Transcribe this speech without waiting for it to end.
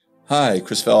Hi,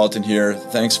 Chris Valentin here.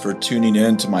 Thanks for tuning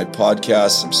in to my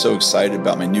podcast. I'm so excited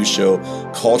about my new show,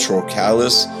 Cultural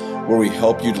Catalyst, where we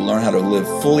help you to learn how to live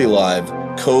fully alive,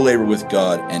 co-labor with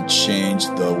God, and change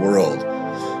the world.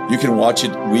 You can watch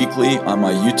it weekly on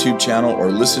my YouTube channel or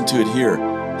listen to it here.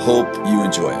 Hope you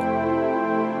enjoy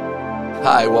it.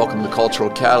 Hi, welcome to Cultural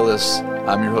Catalyst.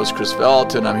 I'm your host, Chris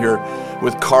Valentin. I'm here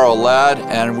with Carl Ladd,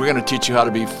 and we're going to teach you how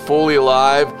to be fully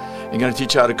alive. I'm going to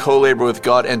teach you how to co-labor with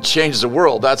God and change the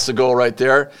world. That's the goal right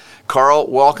there.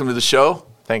 Carl, welcome to the show.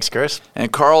 Thanks, Chris.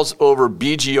 And Carl's over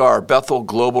BGR, Bethel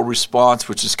Global Response,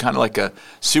 which is kind of like a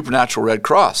supernatural Red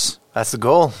Cross. That's the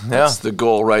goal, yeah. That's the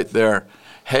goal right there.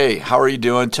 Hey, how are you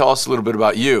doing? Tell us a little bit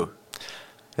about you.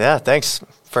 Yeah, thanks,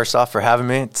 first off, for having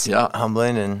me. It's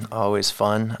humbling and always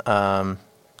fun. I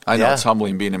know it's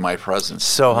humbling being in my presence.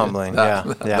 So humbling,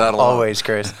 always,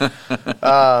 Chris.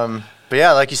 But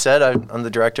yeah, like you said, I'm the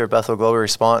director of Bethel Global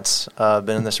Response. I've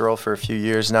been in this role for a few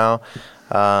years now.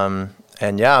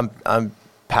 And yeah, I'm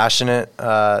passionate,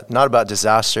 not about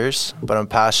disasters, but I'm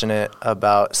passionate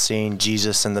about seeing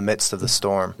Jesus in the midst of the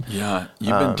storm. Yeah,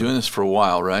 you've been doing this for a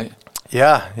while, right?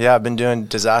 Yeah, I've been doing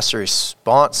disaster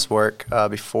response work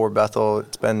before Bethel.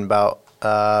 It's been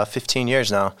about 15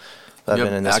 years now. I've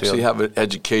been in this field. You have an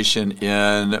education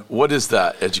in, what is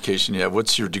that education you have?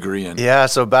 What's your degree in? Yeah,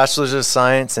 so Bachelor's of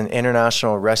Science in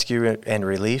International Rescue and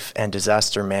Relief and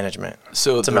Disaster Management.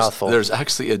 So it's a mouthful. There's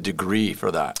actually a degree for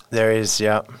that. There is,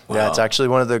 yeah. Wow. Yeah, it's actually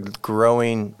one of the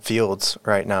growing fields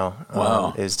right now.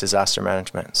 Wow. Is disaster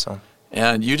management. So.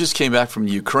 And you just came back from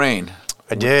Ukraine.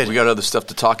 I did. We got other stuff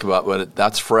to talk about, but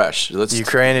that's fresh.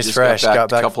 Ukraine is fresh. Got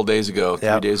back a couple days ago,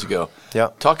 3 days ago.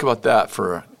 Yep. Talk about that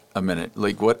for a minute.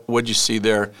 Like, what did you see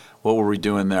there? What were we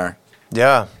doing there?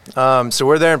 Yeah. So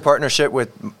we're there in partnership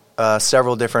with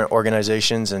several different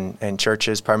organizations and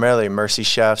churches, primarily Mercy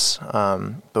Chefs.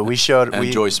 But we showed...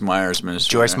 Joyce Meyer's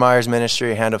ministry. Joyce Meyer's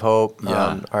ministry, Hand of Hope,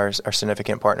 yeah. Our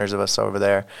significant partners of us over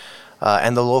there,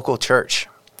 and the local church.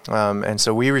 And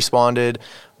so we responded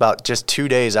about just 2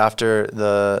 days after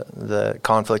the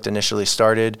conflict initially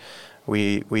started.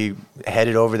 We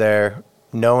headed over there,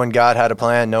 knowing God had a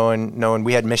plan, knowing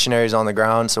we had missionaries on the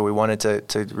ground, so we wanted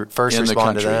to first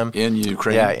respond to them. In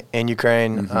Ukraine? Yeah, in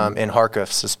Ukraine, in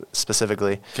Kharkiv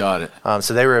specifically. Got it.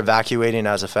 So they were evacuating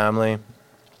as a family.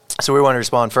 So we wanted to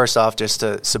respond first off just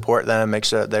to support them, make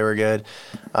sure that they were good,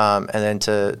 and then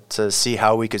to see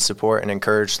how we could support and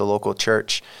encourage the local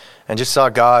church. And just saw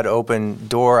God open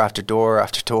door after door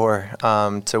after door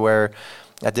to where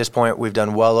at this point we've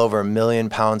done well over 1 million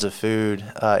pounds of food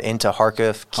into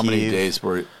Kharkiv, Kyiv. How many days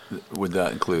would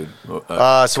that include?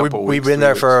 So we've been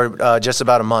there for just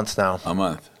about a month now. A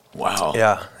month. Wow.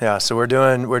 Yeah. So we're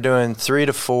doing 3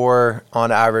 to 4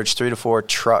 on average, 3 to 4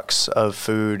 trucks of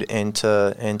food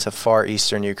into far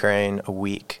eastern Ukraine a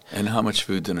week. And how much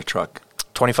food's in a truck?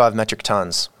 25 metric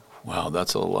tons. Wow,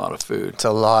 that's a lot of food. It's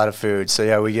a lot of food. So,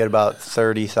 yeah, we get about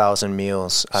 30,000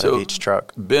 meals out of each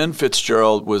truck. Ben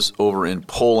Fitzgerald was over in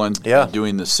Poland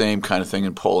doing the same kind of thing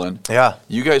in Poland. Yeah.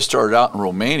 You guys started out in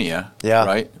Romania, yeah.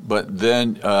 right? But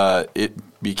then it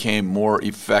became more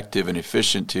effective and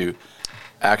efficient to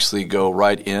actually go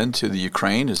right into the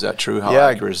Ukraine. Is that true? How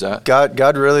accurate is that?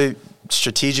 God really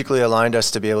strategically aligned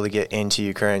us to be able to get into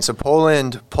Ukraine. So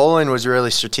Poland was really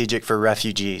strategic for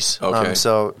refugees. Okay.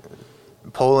 So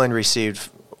Poland received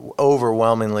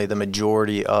overwhelmingly the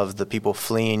majority of the people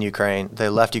fleeing Ukraine. They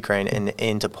left Ukraine and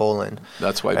into Poland.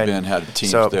 That's why Ben had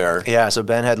teams there. Yeah, so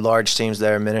Ben had large teams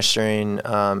there ministering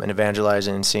and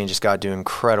evangelizing and seeing just God do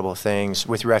incredible things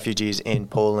with refugees in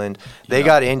Poland. They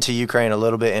got into Ukraine a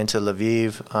little bit, into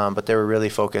Lviv, but they were really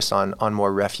focused on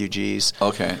more refugees.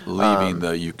 Okay,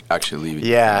 actually leaving.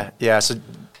 Yeah. So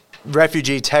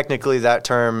refugee, technically that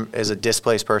term is a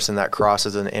displaced person that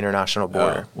crosses an international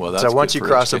border. Well, that's so once you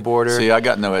cross a border... See, I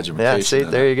got no education. Yeah, see,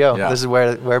 there you go. Yeah. This is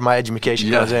where my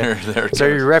education comes in. So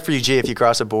you're a refugee if you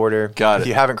cross a border. Got it. If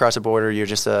you haven't crossed a border, you're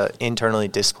just an internally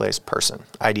displaced person,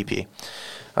 IDP.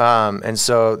 And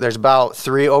so there's about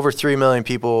over 3 million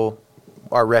people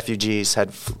are refugees,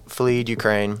 had fled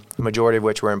Ukraine, the majority of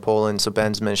which were in Poland. So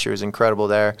Ben's ministry was incredible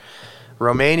there.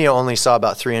 Romania only saw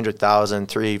about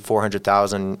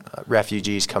 400,000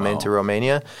 refugees come into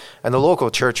Romania. And the local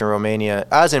church in Romania,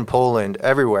 as in Poland,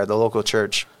 everywhere, the local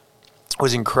church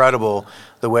was incredible,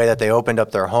 the way that they opened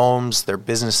up their homes, their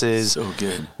businesses. So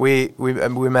good. We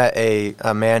met a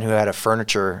man who had a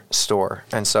furniture store,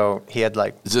 and so he had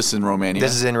Is this in Romania?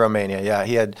 This is in Romania, yeah.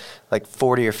 He had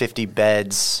 40 or 50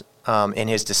 beds in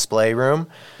his display room.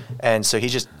 And so he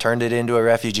just turned it into a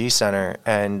refugee center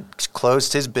and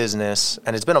closed his business.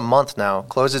 And it's been a month now,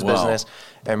 closed his business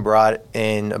and brought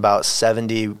in about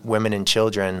 70 women and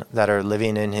children that are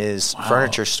living in his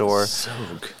furniture store. So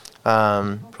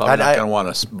probably not going to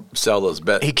want to sell those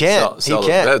beds. He can't. Sell he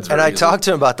can't. Those beds and I talked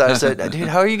to him about that. I said, dude,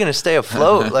 how are you going to stay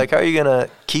afloat? Like, how are you going to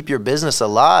keep your business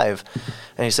alive?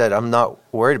 And he said, I'm not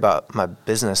worried about my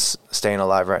business staying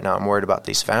alive right now. I'm worried about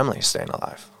these families staying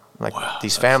alive. Like,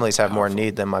 these families have more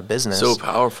need than my business. So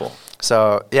powerful.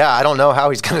 So, yeah, I don't know how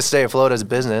he's going to stay afloat as a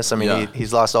business. I mean,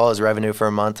 he's lost all his revenue for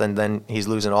a month, and then he's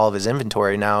losing all of his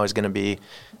inventory now is going to be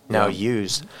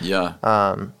used. Yeah.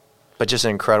 But just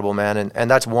an incredible man. And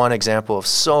that's one example of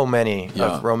so many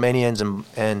of Romanians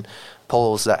and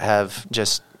Poles that have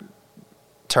just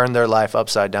turned their life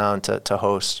upside down to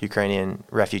host Ukrainian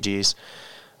refugees.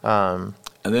 And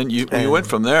then you went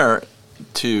from there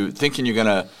to thinking you're going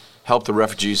to help the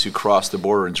refugees who crossed the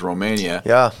border into Romania.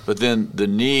 Yeah. But then the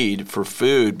need for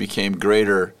food became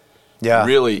greater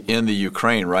really in the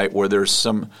Ukraine, right, where there's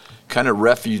some kind of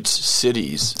refuge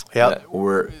cities that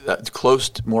were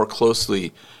more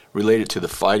closely related to the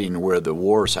fighting where the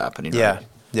war is happening. Right?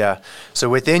 Yeah. So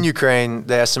within Ukraine,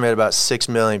 they estimate about 6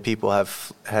 million people have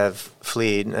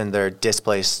fled and they're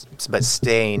displaced, but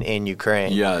staying in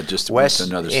Ukraine. Yeah, just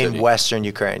another city. In Western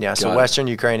Ukraine. Yeah. So Western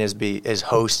Ukraine is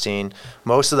hosting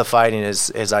most of the fighting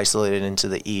is isolated into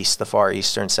the east, the far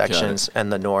eastern sections,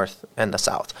 and the north and the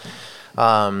south.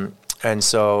 And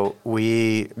so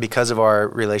we, because of our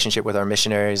relationship with our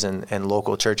missionaries and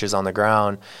local churches on the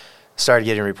ground, started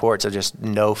getting reports of just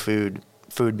no food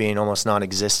being almost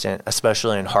non-existent,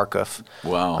 especially in Kharkov,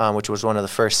 which was one of the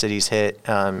first cities hit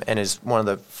and is one of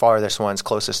the farthest ones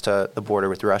closest to the border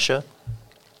with Russia.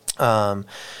 And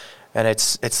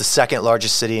it's the second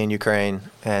largest city in Ukraine,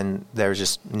 and there's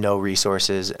just no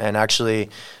resources. And actually,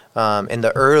 in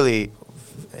the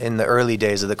early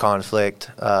days of the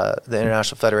conflict, the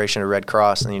International Federation of Red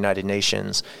Cross and the United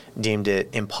Nations deemed it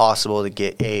impossible to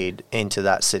get aid into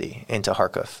that city, into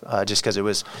Kharkov, just because it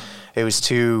was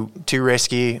too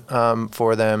risky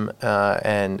for them,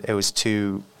 and it was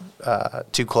too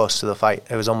close to the fight.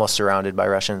 It was almost surrounded by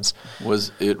Russians.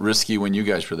 Was it risky when you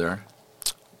guys were there?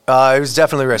 It was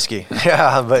definitely risky.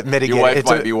 Yeah, but mitigated. Your wife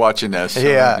might be watching this. So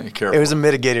it was a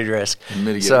mitigated risk.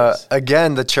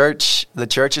 Again, the church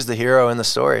is the hero in the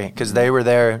story because they were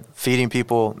there feeding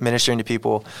people, ministering to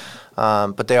people,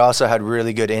 but they also had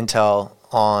really good intel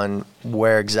on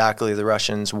where exactly the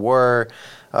Russians were,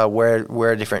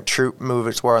 where different troop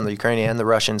movements were on the Ukrainian and the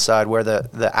Russian side, where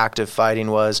the active fighting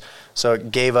was. So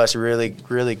it gave us really,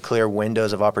 really clear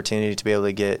windows of opportunity to be able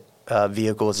to get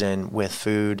vehicles in with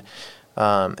food.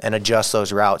 And adjust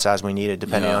those routes as we needed,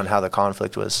 depending on how the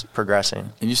conflict was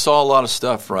progressing. And you saw a lot of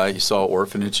stuff, right? You saw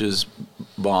orphanages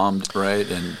bombed, right?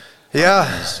 And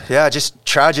just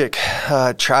tragic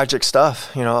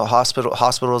stuff. You know,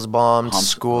 hospitals bombed,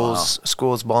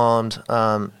 schools bombed.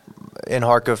 In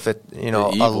Kharkov,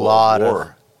 a lot of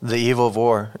the evil of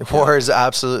war. War is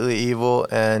absolutely evil,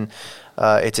 and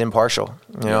it's impartial.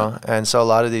 You know, and so a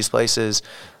lot of these places,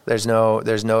 there's no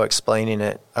explaining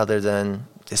it other than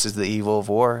this is the evil of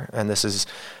war, and this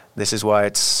is why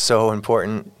it's so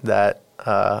important that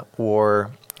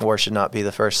war should not be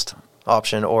the first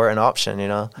option or an option, you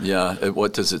know? Yeah.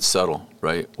 What does it settle,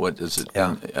 right? What does it,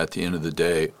 at the end of the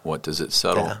day, what does it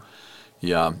settle?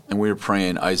 Yeah. And we were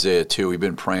praying Isaiah 2. We've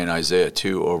been praying Isaiah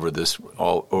 2 over this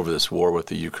war with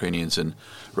the Ukrainians and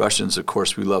Russians. Of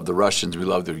course, we love the Russians. We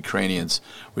love the Ukrainians.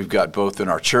 We've got both in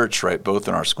our church, right? Both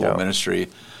in our school ministry.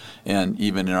 And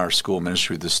even in our school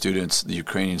ministry, the students, the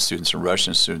Ukrainian students and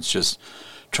Russian students, just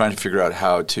trying to figure out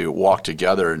how to walk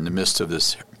together in the midst of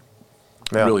this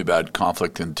really bad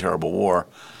conflict and terrible war.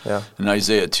 Yeah. And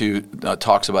Isaiah 2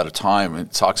 talks about a time,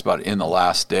 it talks about in the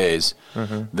last days,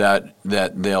 that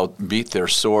they'll beat their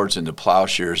swords into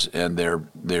plowshares and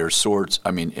their swords,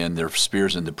 and their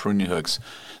spears into pruning hooks.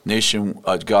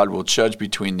 God will judge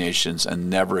between nations, and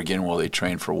never again will they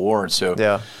train for war. And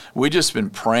so we've just been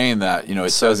praying that,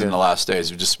 it says in the last days,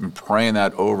 we've just been praying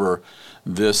that over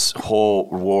this whole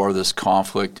war, this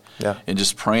conflict, and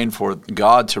just praying for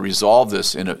God to resolve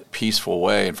this in a peaceful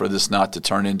way and for this not to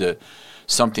turn into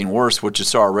something worse, which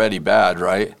is already bad,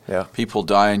 right? Yeah. People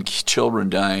dying, children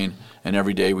dying, and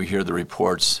every day we hear the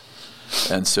reports.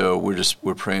 And so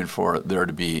we're praying for there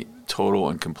to be total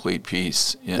and complete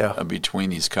peace between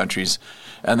these countries,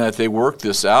 and that they work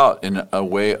this out in a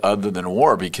way other than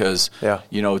war. Because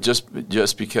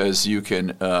just because you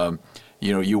can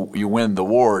you win the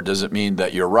war doesn't mean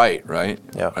that you're right?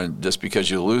 Yeah. And just because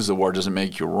you lose the war doesn't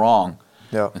make you wrong.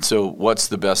 Yeah. And so what's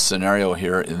the best scenario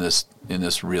here in this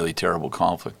really terrible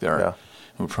conflict there? Yeah.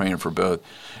 We're praying for both.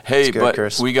 Hey, good, but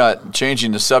Chris. we got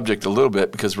changing the subject a little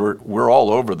bit because we're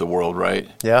all over the world, right?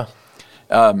 Yeah.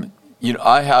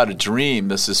 I had a dream.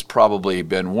 This has probably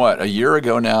been a year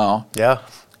ago now. Yeah.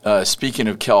 Speaking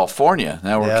of California,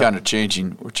 now we're kind of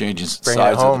changing. We're changing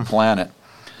sides of the planet.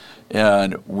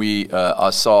 And I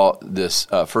saw this.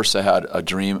 First, I had a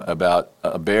dream about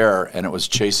a bear, and it was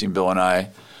chasing Bill and I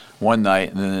one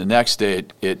night. And then the next day,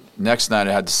 next night,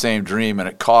 I had the same dream, and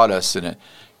it caught us, and it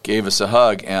gave us a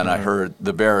hug. And I heard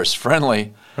the bear is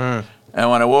friendly. And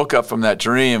when I woke up from that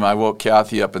dream, I woke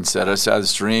Kathy up and said, "I had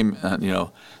this dream, and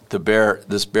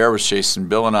this bear was chasing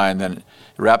Bill and I, and then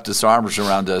he wrapped his arms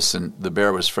around us, and the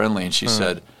bear was friendly." And she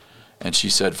said,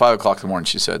 5:00 in the morning,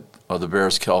 she said, "Oh, the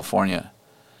bear's California."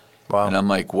 Wow. And I'm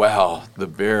like, wow, the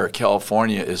bear,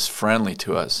 California, is friendly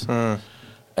to us.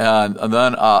 And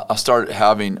then I started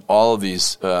having all of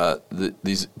these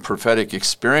prophetic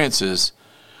experiences,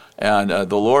 and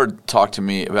the Lord talked to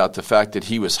me about the fact that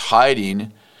he was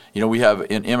hiding. We have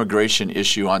an immigration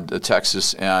issue on the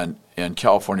Texas and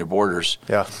California borders,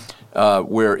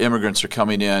 where immigrants are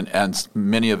coming in, and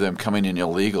many of them coming in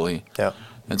illegally. Yeah.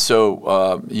 And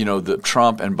so, the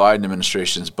Trump and Biden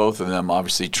administrations, both of them,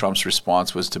 obviously Trump's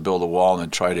response was to build a wall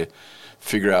and try to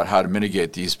figure out how to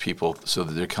mitigate these people so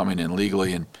that they're coming in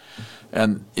legally.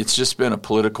 And it's just been a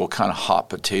political kind of hot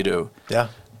potato. Yeah.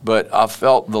 But I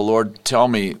felt the Lord tell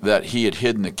me that he had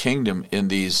hidden the kingdom in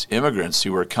these immigrants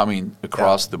who were coming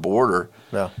across the border,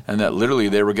 and that literally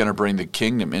they were going to bring the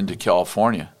kingdom into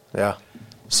California. Yeah.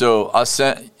 So I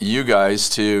sent you guys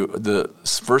to the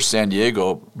first San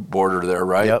Diego border there,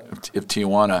 right? Yep. Of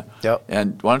Tijuana. Yep.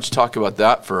 And why don't you talk about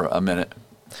that for a minute?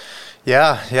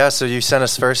 Yeah. So you sent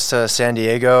us first to San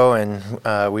Diego, and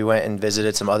we went and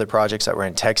visited some other projects that were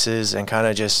in Texas, and kind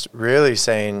of just really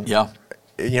saying,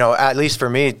 at least for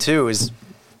me too, is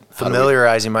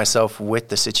familiarizing myself with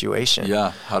the situation.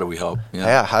 Yeah. How do we help?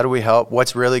 Yeah. How do we help?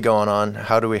 What's really going on?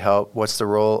 How do we help? What's the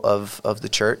role of the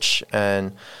church?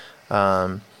 And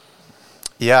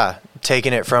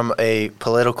taking it from a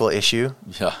political issue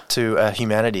to a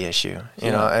humanity issue,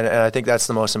 you know, and I think that's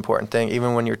the most important thing.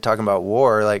 Even when you're talking about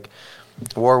war, like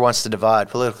war wants to divide,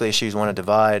 political issues want to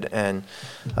divide, and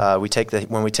when we take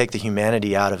the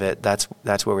humanity out of it, that's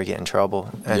where we get in trouble.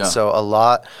 And so a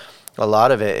lot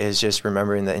of it is just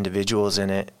remembering the individuals in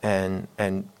it, and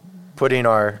putting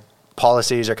our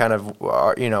policies are kind of,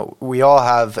 we all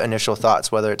have initial thoughts,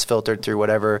 whether it's filtered through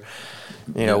whatever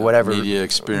media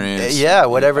experience,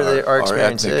 whatever our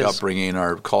experience ethnic is, upbringing,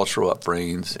 our cultural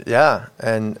upbringings,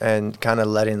 and kind of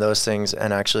letting those things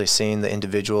and actually seeing the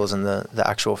individuals and the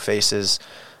actual faces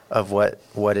of what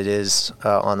it is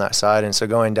on that side. And so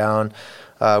going down,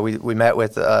 we met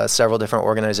with several different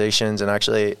organizations, and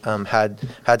actually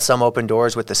had some open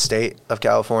doors with the state of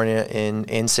California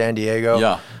in San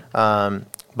Diego.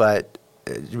 But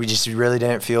we just really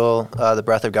didn't feel the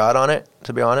breath of God on it,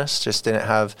 to be honest. Just didn't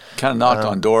have... Kind of knocked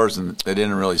on doors, and they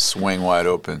didn't really swing wide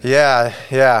open. Yeah.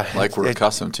 Like we're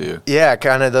accustomed to. Yeah,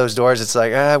 kind of those doors. It's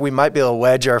like, we might be able to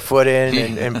wedge our foot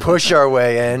in and push our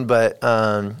way in, but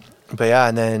yeah,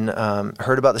 and then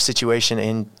heard about the situation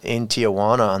in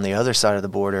Tijuana on the other side of the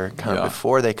border, kind of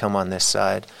before they come on this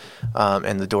side,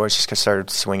 and the doors just started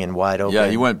swinging wide open. Yeah,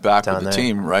 you went back with the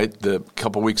team, right? A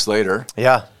couple weeks later.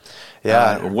 Yeah.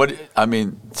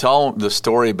 Tell the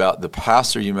story about the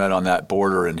pastor you met on that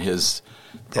border and his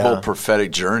whole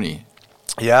prophetic journey.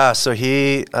 Yeah, so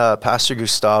he, Pastor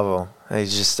Gustavo,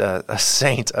 he's just a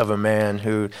saint of a man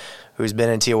who's been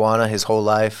in Tijuana his whole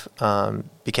life.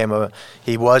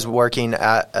 He was working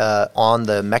on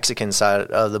the Mexican side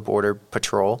of the border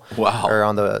patrol. Wow. Or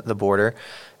on the border.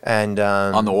 And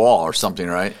on the wall or something,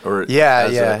 right? Or and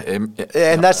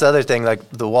that's the other thing, like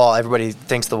the wall. Everybody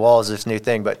thinks the wall is this new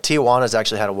thing, but Tijuana's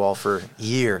actually had a wall for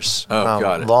years,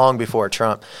 long before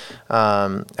Trump.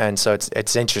 And so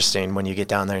it's interesting when you get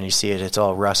down there and you see it. It's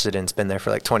all rusted and it's been there for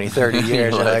like 20, 30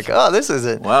 years. You're like, oh, this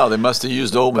isn't. Wow, they must have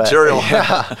used old material.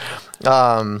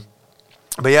 So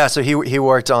he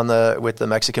worked with the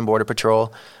Mexican Border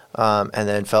Patrol, and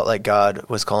then felt like God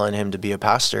was calling him to be a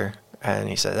pastor. And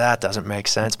he said, that doesn't make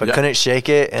sense, but couldn't shake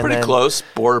it. And pretty close,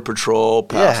 Border Patrol,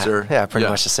 pastor. Yeah, pretty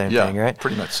much the same thing, right?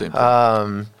 Pretty much the same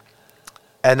thing.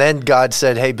 And then God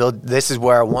said, hey, this is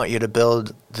where I want you to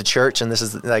build the church. And this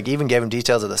is, like, even gave him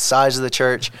details of the size of the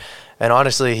church. And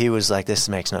honestly, he was like, this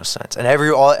makes no sense. And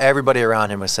everybody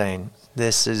around him was saying,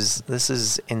 this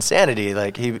is insanity.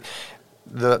 Like,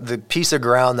 the piece of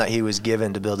ground that he was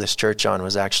given to build this church on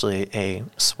was actually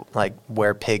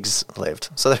where pigs lived.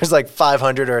 So there's like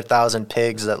 500 or 1,000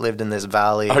 pigs that lived in this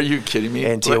valley. Are you kidding me?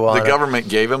 In Tijuana. The government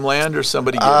gave him land, or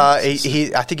somebody gave him?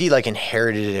 I think he like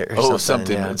inherited it or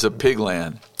something. Yeah. It's a pig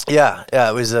land. Yeah,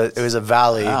 it was a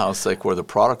valley. Wow, it's like where the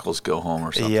prodigals go home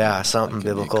or something. Yeah, something like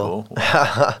biblical. Cool.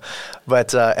 Wow.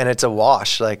 But and it's a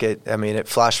wash. Like it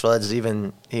flash floods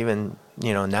even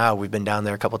now. We've been down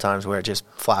there a couple times where it just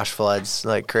flash floods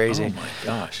like crazy. Oh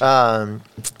my gosh.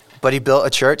 But he built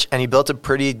a church, and he built a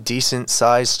pretty decent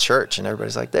sized church, and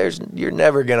everybody's like, you're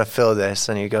never going to fill this.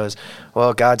 And he goes,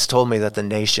 well, God's told me that the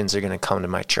nations are going to come to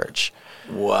my church.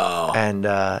 Wow. And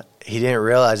he didn't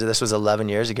realize it. This was 11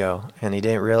 years ago, and he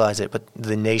didn't realize it, but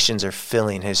the nations are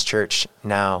filling his church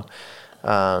now.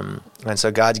 And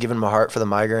so God's given him a heart for the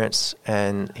migrants,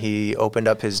 and he opened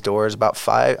up his doors about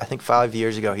 5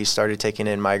 years ago. He started taking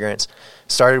in migrants,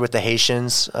 started with the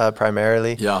Haitians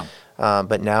primarily. Yeah.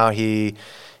 But now he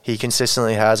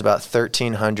consistently has about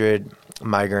 1,300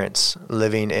 migrants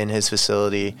living in his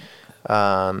facility.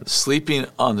 Sleeping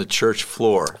on the church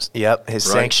floor. Yep. His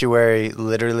sanctuary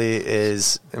literally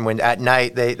is, and when at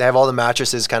night they have all the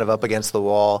mattresses kind of up against the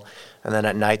wall, and then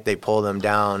at night they pull them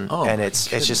down, and it's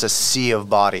just a sea of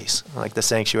bodies. Like the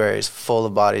sanctuary is full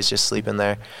of bodies just sleeping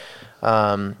there.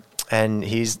 And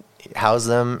he's housed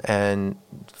them and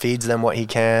feeds them what he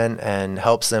can and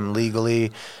helps them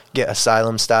legally get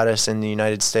asylum status in the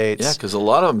United States. Yeah, because a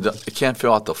lot of them can't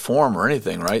fill out the form or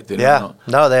anything, right? They don't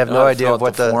know. They have no idea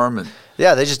what the form.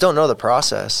 Yeah, they just don't know the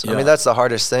process. Yeah. I mean, that's the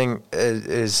hardest thing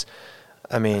is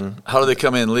how do they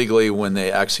come in legally when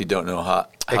they actually don't know how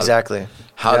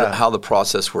the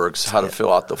process works, how to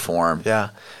fill out the form? Yeah.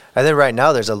 And then right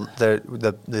now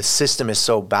the system is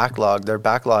so backlogged. They're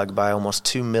backlogged by almost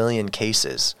 2 million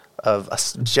cases of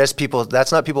just people.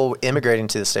 That's not people immigrating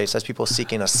to the States. That's people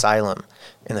seeking asylum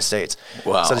in the States.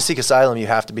 Wow. So to seek asylum, you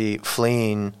have to be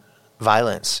fleeing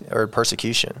violence or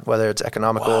persecution, whether it's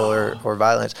economical or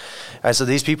violence. And so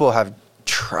these people have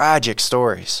tragic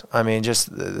stories. I mean,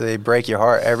 they break your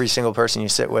heart. Every single person you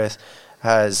sit with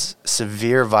has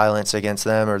severe violence against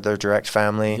them or their direct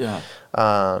family. Yeah.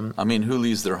 Who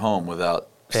leaves their home without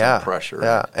some pressure?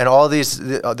 Yeah. And all the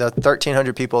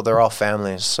 1,300 people, they're all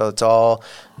families. So it's all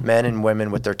men and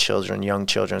women with their children, young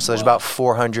children. So there's about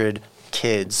 400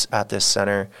 kids at this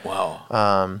center.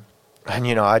 Wow.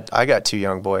 And, I got 2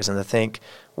 young boys, and to think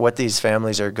what these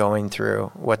families are going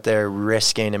through, what they're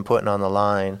risking and putting on the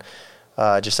line,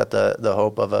 just at the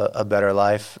hope of a better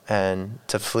life and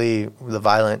to flee the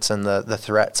violence and the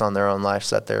threats on their own lives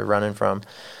that they're running from.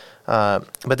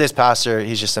 But this pastor,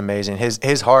 he's just amazing.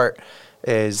 His heart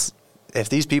is, if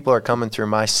these people are coming through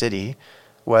my city,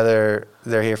 whether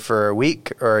they're here for a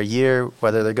week or a year,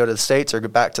 whether they go to the States or go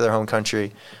back to their home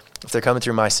country, if they're coming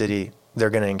through my city, they're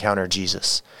going to encounter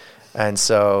Jesus. And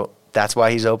so that's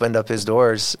why he's opened up his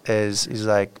doors. He's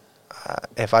like,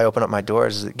 if I open up my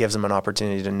doors, it gives them an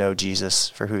opportunity to know Jesus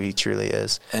for who he truly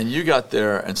is. And you got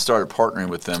there and started partnering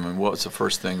with them. And what was the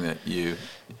first thing that you...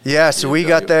 Yeah, so we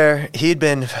got there. He'd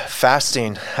been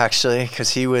fasting, actually,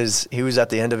 because he was at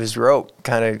the end of his rope.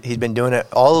 He'd been doing it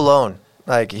all alone.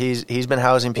 Like, he's been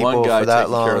housing people for that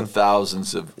long. One guy taking care of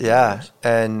thousands of... Yeah,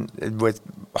 and with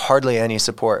hardly any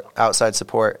support, outside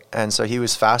support. And so he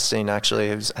was fasting,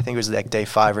 actually. I think it was like day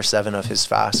 5 or 7 of his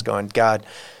fast, going, God,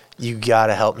 you got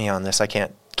to help me on this. I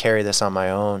can't carry this on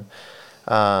my own.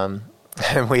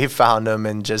 And we found him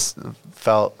and just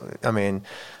felt,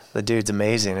 the dude's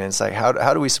amazing. And it's like,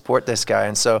 how do we support this guy?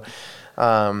 And so,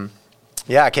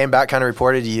 I came back, kind of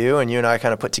reported to you, and you and I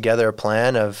kind of put together a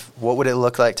plan of what would it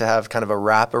look like to have kind of a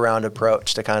wraparound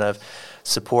approach to kind of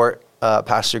support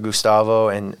Pastor Gustavo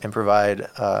and provide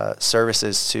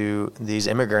services to these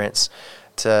immigrants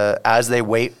as they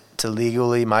wait to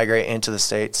legally migrate into the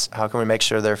States. How can we make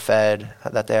sure they're fed,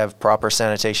 that they have proper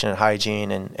sanitation and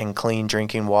hygiene and clean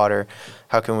drinking water?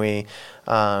 How can we,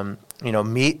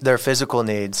 meet their physical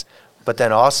needs? But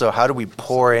then also, how do we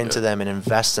pour into them and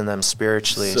invest in them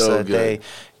spiritually so that they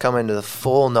come into the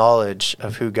full knowledge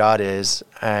of who God is?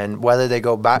 And whether they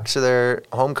go back to their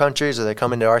home countries or they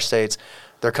come into our states,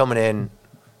 they're coming in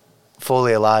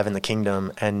fully alive in the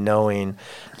kingdom and knowing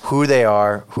who they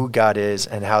are, who God is,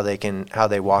 and how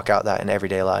they walk out that in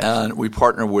everyday life. And we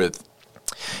partner with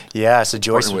Yeah, so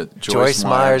Joyce Joyce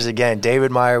Myers again,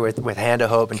 David Meyer with Hand of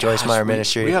Hope and Joyce Meyer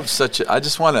Ministry. We have I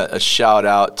just want a shout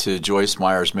out to Joyce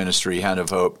Meyer's ministry, Hand of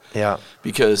Hope. Yeah.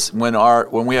 Because when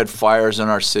we had fires in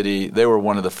our city, they were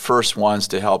one of the first ones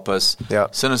to help us. Yeah.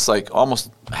 Sent us like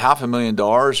almost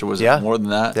 $500,000, or was it more than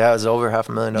that? Yeah, it was over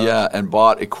 $500,000. Yeah, and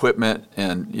bought equipment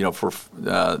and for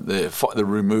the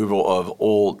removal of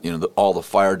old all the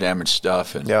fire damage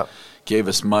stuff and gave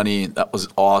us money. That was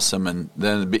awesome. And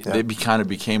then they kind of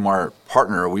became our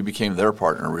partner. We became their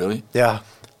partner, really. Yeah.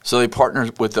 So they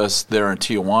partnered with us there in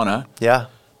Tijuana. Yeah.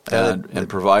 And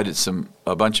provided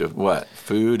a bunch of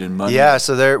food and money. Yeah,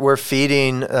 so we're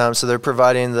feeding. So they're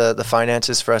providing the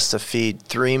finances for us to feed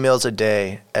 3 meals a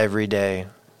day every day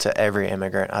to every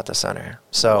immigrant at the center.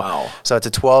 So So it's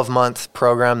a 12-month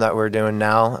program that we're doing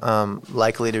now.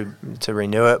 Likely to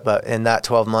renew it, but in that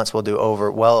 12 months we'll do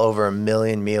well over 1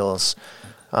 million meals.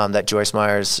 That Joyce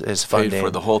Myers is funding. Paid for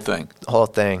the whole thing. The whole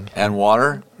thing. And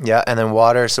water? Yeah, and then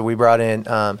water. So we brought in,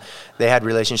 they had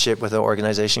relationship with an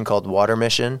organization called Water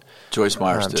Mission. Joyce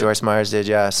Myers did. Joyce Myers did,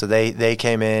 yeah. So they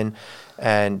came in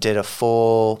and did a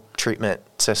full treatment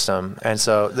system. And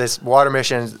so this Water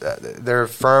Mission, they're a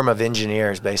firm of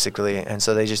engineers, basically. And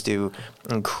so they just do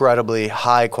incredibly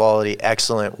high quality,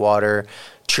 excellent water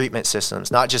treatment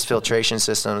systems, not just filtration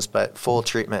systems, but full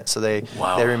treatment. So they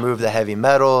remove the heavy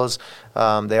metals.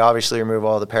 They obviously remove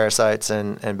all the parasites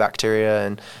and bacteria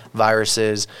and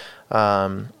viruses.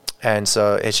 And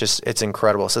so it's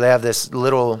incredible. So they have this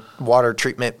little water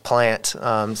treatment plant,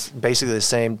 basically the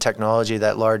same technology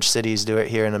that large cities do it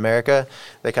here in America.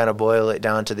 They kind of boil it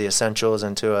down to the essentials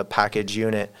into a package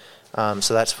unit.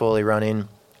 So that's fully running.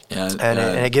 And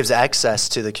it gives access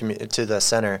to the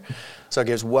center. So it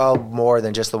gives well more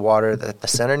than just the water that the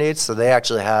center needs. So they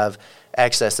actually have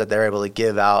excess that they're able to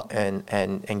give out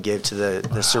and give to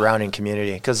the surrounding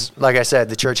community. Because, like I said,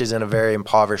 the church is in a very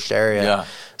impoverished area. Yeah.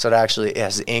 So it actually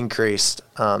has increased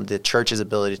the church's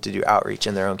ability to do outreach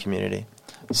in their own community.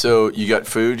 So you got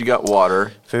food, you got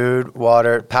water. Food,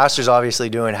 water. Pastor's obviously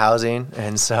doing housing,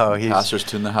 and so he's... Pastor's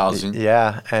doing the housing.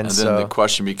 Yeah. And then the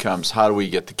question becomes, how do we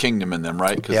get the kingdom in them,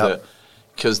 right?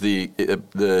 Because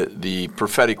the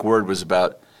prophetic word was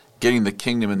about getting the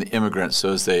kingdom in the immigrants,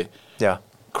 so as they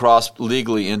cross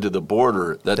legally into the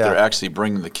border, that they're actually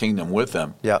bringing the kingdom with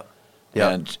them. Yeah.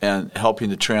 And helping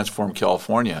to transform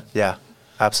California. Yeah.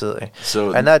 Absolutely.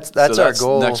 So that's our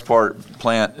goal. Next part,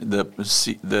 the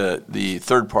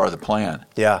third part of the plan.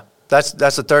 Yeah. That's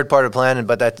the third part of the plan,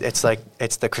 but it's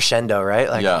the crescendo, right?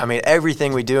 I mean,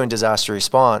 everything we do in disaster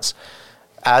response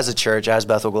as a church, as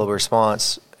Bethel Global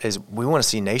Response, is we want to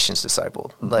see nations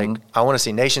discipled. Mm-hmm. I want to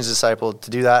see nations discipled. To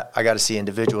do that, I got to see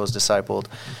individuals discipled.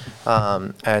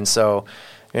 And so,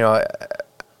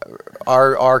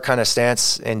 our kind of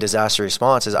stance in disaster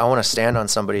response is I want to stand on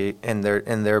somebody in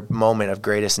their moment of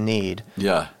greatest need.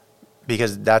 Yeah.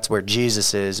 Because that's where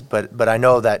Jesus is, but I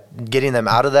know that getting them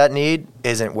out of that need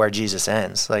isn't where Jesus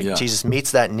ends. Jesus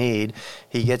meets that need,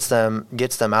 he gets them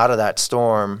out of that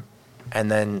storm, and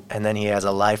then he has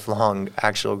a lifelong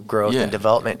actual growth and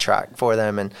development track for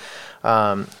them. And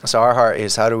so our heart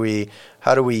is how do we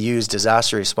use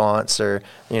disaster response or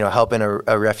helping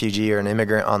a refugee or an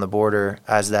immigrant on the border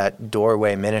as that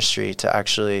doorway ministry to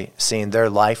actually seeing their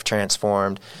life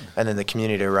transformed and then the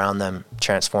community around them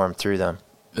transformed through them.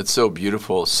 It's so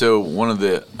beautiful. So one of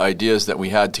the ideas that we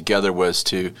had together was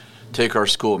to take our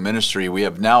school of ministry. We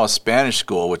have now a Spanish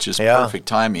school, which is perfect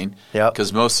timing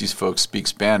because most of these folks speak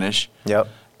Spanish. Yep.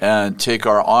 And take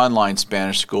our online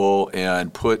Spanish school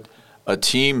and put a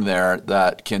team there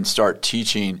that can start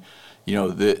teaching,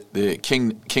 the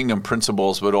kingdom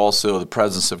principles, but also the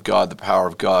presence of God, the power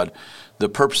of God, the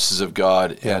purposes of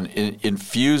God, and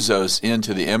infuse those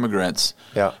into the immigrants.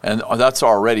 Yeah. And that's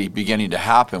already beginning to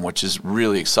happen, which is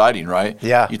really exciting, right?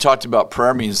 Yeah. You talked about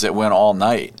prayer meetings that went all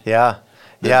night. Yeah.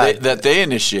 That they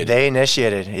initiated. They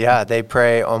initiated, yeah. They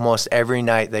pray almost every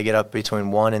night. They get up between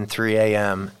 1 and 3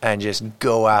 a.m. and just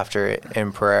go after it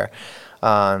in prayer.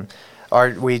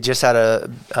 We just had a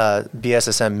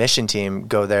BSSM mission team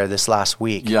go there this last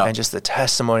week, and just the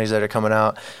testimonies that are coming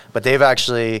out. But they've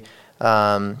actually,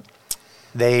 all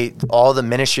the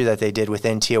ministry that they did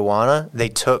within Tijuana, they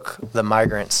took the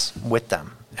migrants with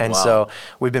them. And so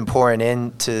we've been pouring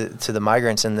into the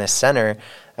migrants in this center,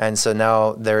 And so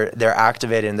now they're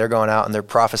activated and they're going out and they're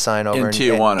prophesying over in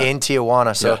Tijuana. In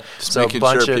Tijuana. So, yeah. Just making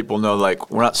sure people know,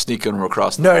 like, we're not sneaking them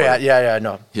across the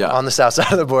border. On the south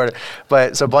side of the border.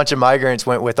 But so a bunch of migrants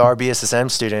went with our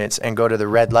BSSM students and go to the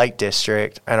red light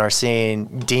district and are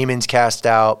seeing demons cast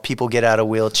out, people get out of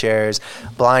wheelchairs,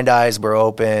 blind eyes were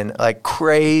open, like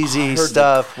crazy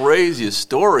stuff. The craziest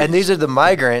stories. And these are the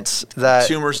migrants that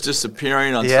tumors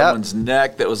disappearing on someone's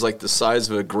neck that was like the size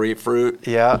of a grapefruit.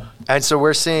 Yeah. And so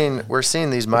we're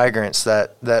seeing these migrants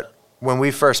that when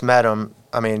we first met them,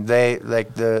 I mean, they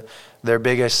like their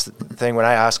biggest thing when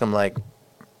I ask them, like,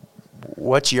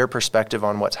 what's your perspective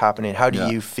on what's happening? How do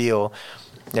you feel?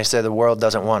 They say the world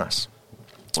doesn't want us.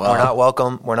 Wow. We're not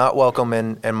welcome. We're not welcome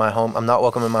in my home. I'm not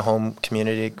welcome in my home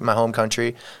community, my home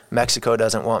country. Mexico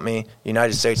doesn't want me.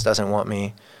 United States doesn't want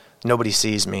me. Nobody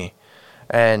sees me.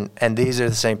 And these are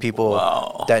the same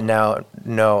people that now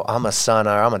know I'm a son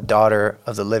or I'm a daughter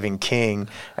of the living King,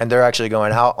 and they're actually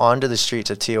going out onto the streets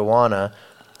of Tijuana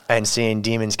and seeing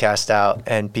demons cast out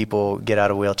and people get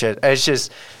out of wheelchairs. It's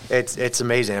just, it's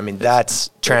amazing. I mean,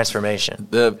 that's transformation.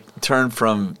 The turn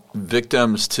from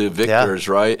victims to victors,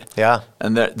 right? Yeah.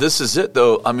 And this is it,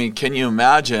 though. I mean, can you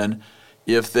imagine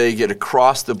if they get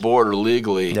across the border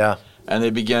legally? Yeah. And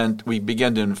we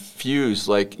began to infuse,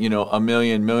 like, a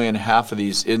million, half of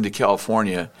these into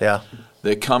California. Yeah.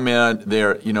 They come in,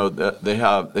 they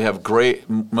have great,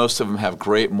 most of them have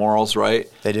great morals,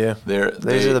 right? They do.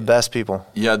 These are the best people.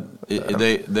 Yeah.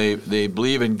 They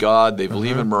believe in God. They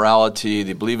believe in morality.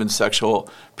 They believe in sexual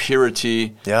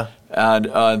purity. Yeah.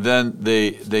 And then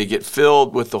they get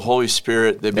filled with the Holy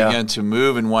Spirit. They begin to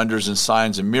move in wonders and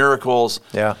signs and miracles.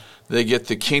 Yeah. They get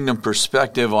the kingdom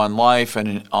perspective on life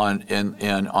and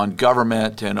on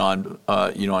government and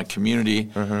on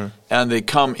community, and they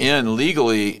come in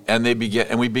legally, and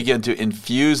we begin to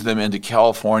infuse them into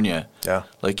California,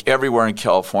 like everywhere in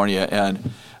California,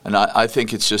 and I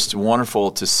think it's just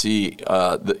wonderful to see. We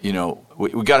got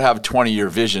to have a 20-year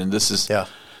vision. This is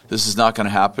not going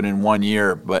to happen in 1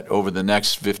 year, but over the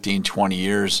next 15, 20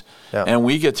 years, and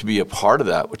we get to be a part of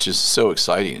that, which is so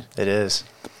exciting. It is.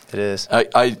 It is.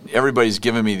 Everybody's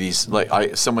giving me these. I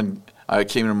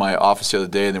came into my office the other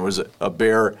day, and there was a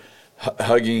bear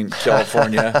hugging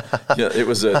California. It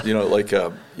was a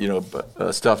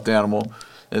stuffed animal,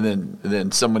 and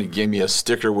then somebody gave me a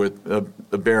sticker with a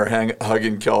bear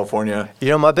hugging California.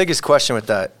 My biggest question with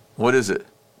that. What is it?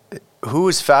 Who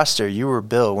was faster, you or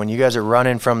Bill, when you guys are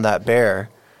running from that bear?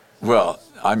 Well,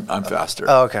 I'm faster.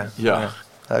 Oh, okay. Yeah.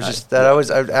 I was just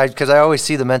because I always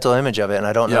see the mental image of it, and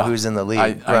I don't know who's in the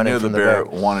lead. I knew the bear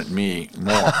wanted me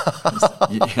more.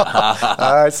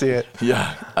 I see it.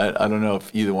 Yeah, I don't know if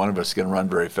either one of us can run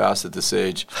very fast at this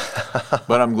age,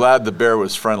 but I'm glad the bear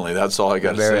was friendly. That's all I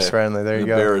got to say. The bear is friendly. There you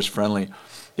go. The bear is friendly.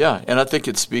 Yeah, and I think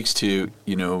it speaks to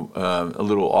a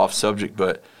little off subject,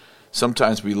 but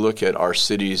sometimes we look at our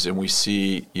cities and we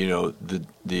see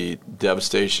the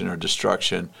devastation or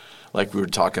destruction. Like we were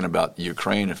talking about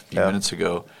Ukraine a few minutes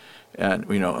ago, and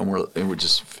we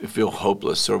just feel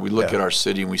hopeless. Or we look at our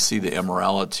city and we see the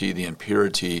immorality, the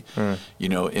impurity.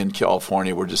 In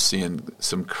California, we're just seeing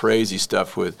some crazy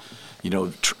stuff with,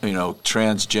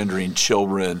 transgendering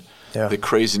children. Yeah. The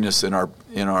craziness in our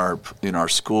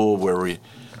school where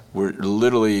we're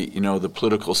literally, the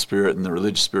political spirit and the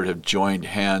religious spirit have joined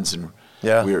hands, and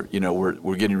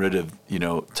we're getting rid of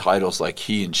titles like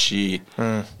he and she,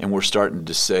 and we're starting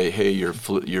to say, hey, your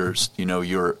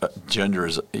gender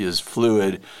is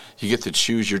fluid. You get to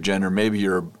choose your gender. Maybe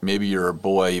you're a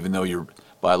boy, even though you're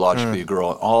biologically a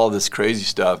girl. All this crazy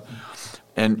stuff.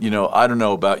 And I don't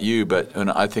know about you, but when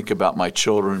I think about my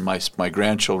children, my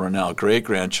grandchildren now, great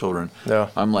grandchildren,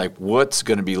 I'm like, what's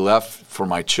going to be left for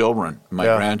my children, my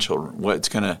grandchildren?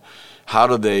 How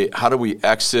do we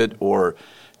exit or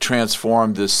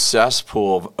transform this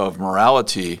cesspool of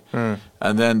morality?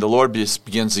 And then the Lord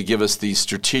begins to give us these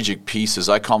strategic pieces.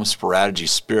 I call them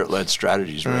strategies, spirit-led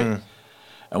strategies, right?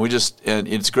 And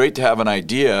it's great to have an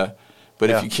idea, but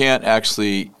if you can't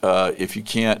actually,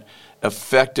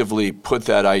 effectively put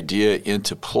that idea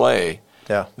into play,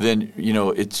 then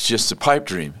it's just a pipe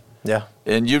dream. Yeah.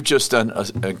 And you've just done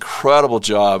an incredible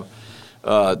job,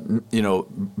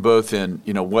 both in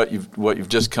what you've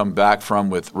just come back from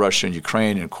with Russia and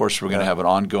Ukraine, and of course we're going to have an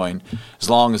ongoing,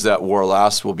 as long as that war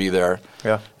lasts, we'll be there.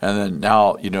 Yeah. And then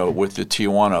now with the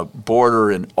Tijuana border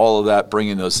and all of that,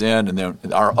 bringing those in, and then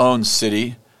our own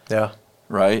city. Yeah.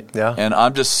 Right? Yeah. And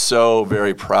I'm just so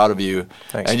very proud of you.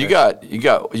 Thanks. And you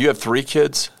have 3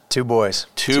 kids? 2 boys.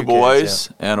 Two boys,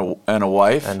 yeah. and a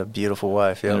wife. And a beautiful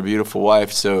wife, yeah. And a beautiful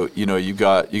wife. So, you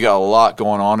got a lot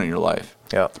going on in your life.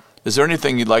 Yeah. Is there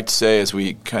anything you'd like to say as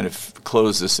we kind of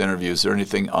close this interview? Is there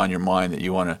anything on your mind that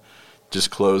you want to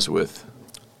just close with?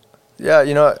 Yeah,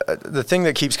 the thing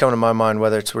that keeps coming to my mind,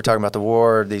 whether we're talking about the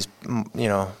war, these,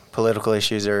 political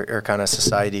issues or kind of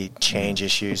society change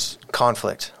issues,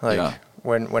 conflict.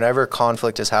 Whenever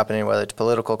conflict is happening, whether it's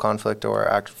political conflict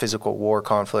or physical war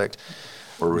conflict,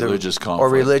 or religious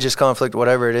conflict,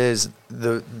 whatever it is,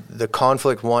 the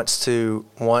conflict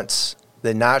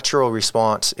the natural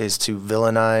response is to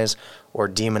villainize or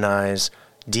demonize,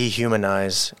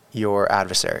 dehumanize your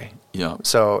adversary. Yeah.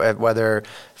 So whether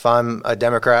if I'm a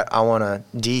Democrat, I want to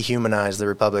dehumanize the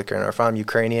Republican, or if I'm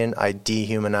Ukrainian, I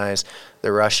dehumanize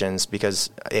the Russians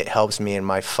because it helps me in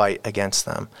my fight against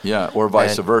them. Yeah, or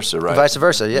vice versa, right? Vice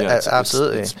versa, yeah,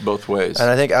 absolutely. It's both ways. And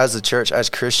I think as the church, as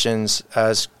Christians,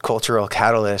 as cultural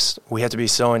catalysts, we have to be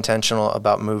so intentional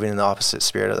about moving in the opposite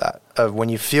spirit of that. When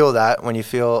you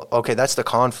feel, okay, that's the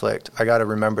conflict, I got to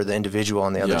remember the individual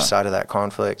on the other side of that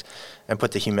conflict and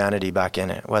put the humanity back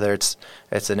in it, whether it's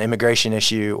an immigration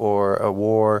issue or a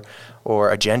war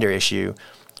or a gender issue.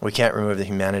 We can't remove the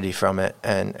humanity from it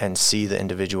and see the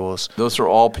individuals. Those are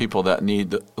all people that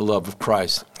need the love of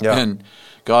Christ. Yeah. And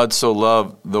God so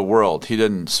loved the world. He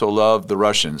didn't so love the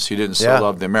Russians. He didn't so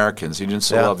love the Americans. He didn't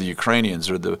so love the Ukrainians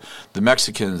or the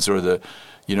Mexicans or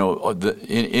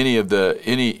any of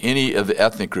the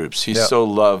ethnic groups. He so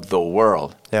loved the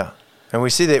world. Yeah. And we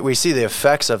see the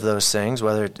effects of those things,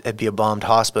 whether it be a bombed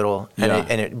hospital,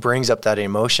 and it brings up that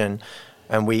emotion.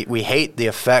 And we hate the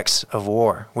effects of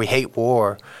war. We hate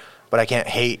war, but I can't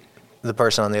hate the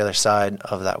person on the other side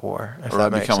of that war. Or I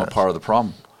become a part of the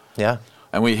problem. Yeah.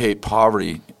 And we hate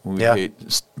poverty. We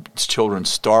hate children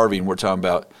starving. We're talking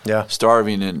about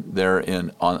starving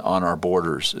on our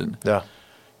borders. And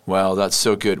wow, that's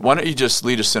so good. Why don't you just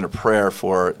lead us in a prayer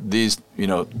for these,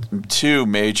 two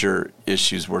major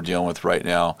issues we're dealing with right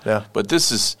now. Yeah. But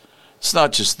it's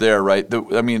not just there, right?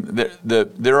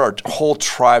 There are whole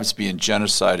tribes being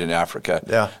genocide in Africa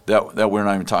that we're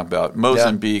not even talking about.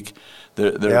 Mozambique,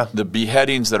 the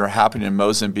beheadings that are happening in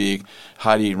Mozambique.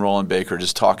 Heidi and Roland Baker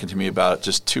just talking to me about it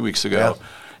just 2 weeks ago. Yeah.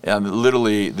 And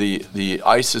literally, the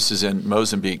ISIS is in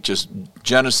Mozambique just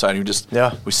genociding.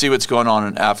 We see what's going on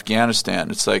in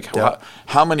Afghanistan. It's like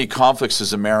how many conflicts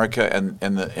does America and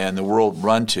the world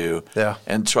run to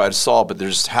and try to solve? But they're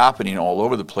just happening all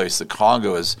over the place. The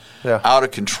Congo is out of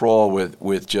control with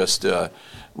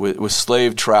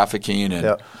slave trafficking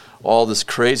and all this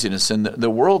craziness. And the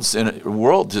world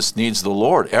just needs the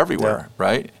Lord everywhere,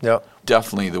 right? Yeah.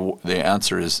 Definitely the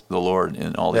answer is the Lord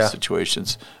in all these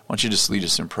situations. Why don't you just lead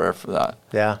us in prayer for that?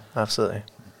 Yeah, absolutely.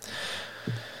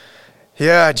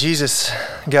 Yeah, Jesus,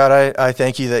 God, I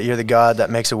thank you that you're the God that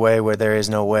makes a way where there is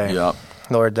no way. Yeah.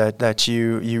 Lord, that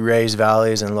you raise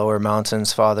valleys and lower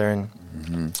mountains, Father.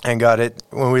 And God,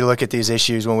 when we look at these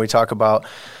issues, when we talk about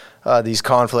these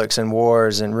conflicts and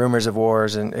wars and rumors of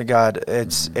wars, and God,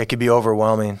 it could be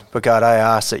overwhelming. But God, I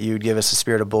ask that you would give us a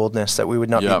spirit of boldness, that we would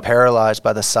not be paralyzed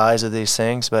by the size of these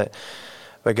things, but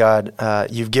God,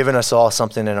 you've given us all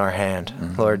something in our hand.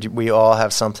 Lord, we all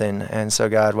have something. And so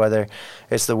God, whether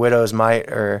it's the widow's mite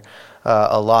or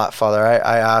a lot, Father,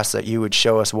 I ask that you would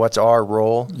show us what's our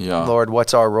role. Lord,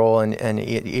 what's our role in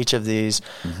each of these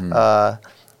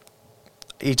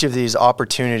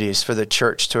opportunities for the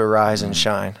church to arise and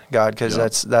shine, God,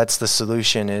 because that's the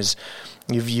solution. Is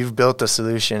you've built the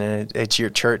solution, and it's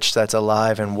your church that's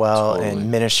alive and well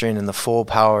and ministering in the full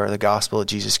power of the gospel of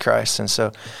Jesus Christ. And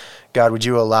so, God, would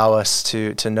you allow us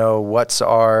to know where's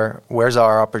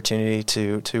our opportunity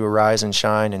to arise and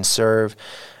shine and serve.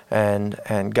 And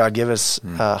God, give us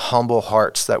humble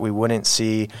hearts that we wouldn't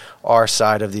see our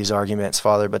side of these arguments,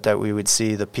 Father, but that we would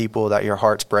see the people that your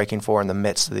heart's breaking for in the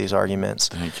midst of these arguments.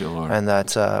 Thank you, Lord. And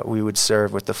that we would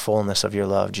serve with the fullness of your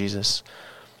love, Jesus.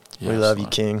 We love you,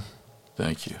 King.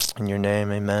 Thank you. In your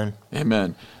name, amen.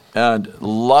 Amen. And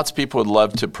lots of people would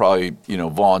love to probably,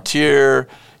 volunteer,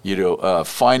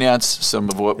 finance some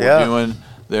of what we're doing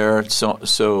there.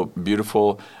 So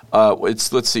beautiful. It's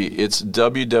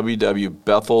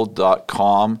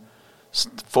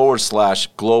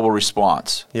www.bethel.com/global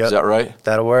response. Yep. Is that right?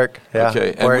 That'll work. Yeah.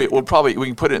 Okay. And we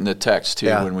can put it in the text too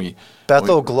when we.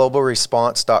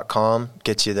 BethelGlobalResponse.com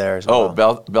gets you there as well.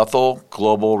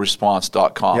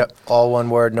 BethelGlobalResponse.com. Yep. All one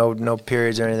word, no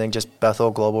periods or anything, just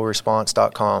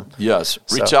BethelGlobalResponse.com. Yes.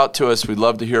 Reach out to us. We'd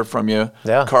love to hear from you.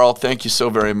 Yeah. Carl, thank you so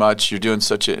very much. You're doing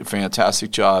such a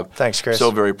fantastic job. Thanks, Chris. So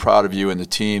very proud of you and the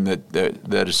team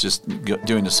that is just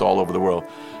doing this all over the world.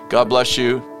 God bless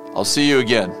you. I'll see you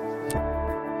again.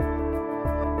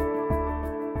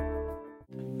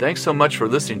 Thanks so much for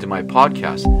listening to my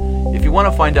podcast. If you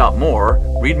want to find out more,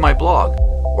 read my blog,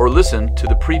 or listen to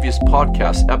the previous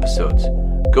podcast episodes,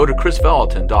 go to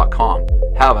chrisvallotton.com.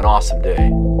 Have an awesome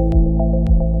day.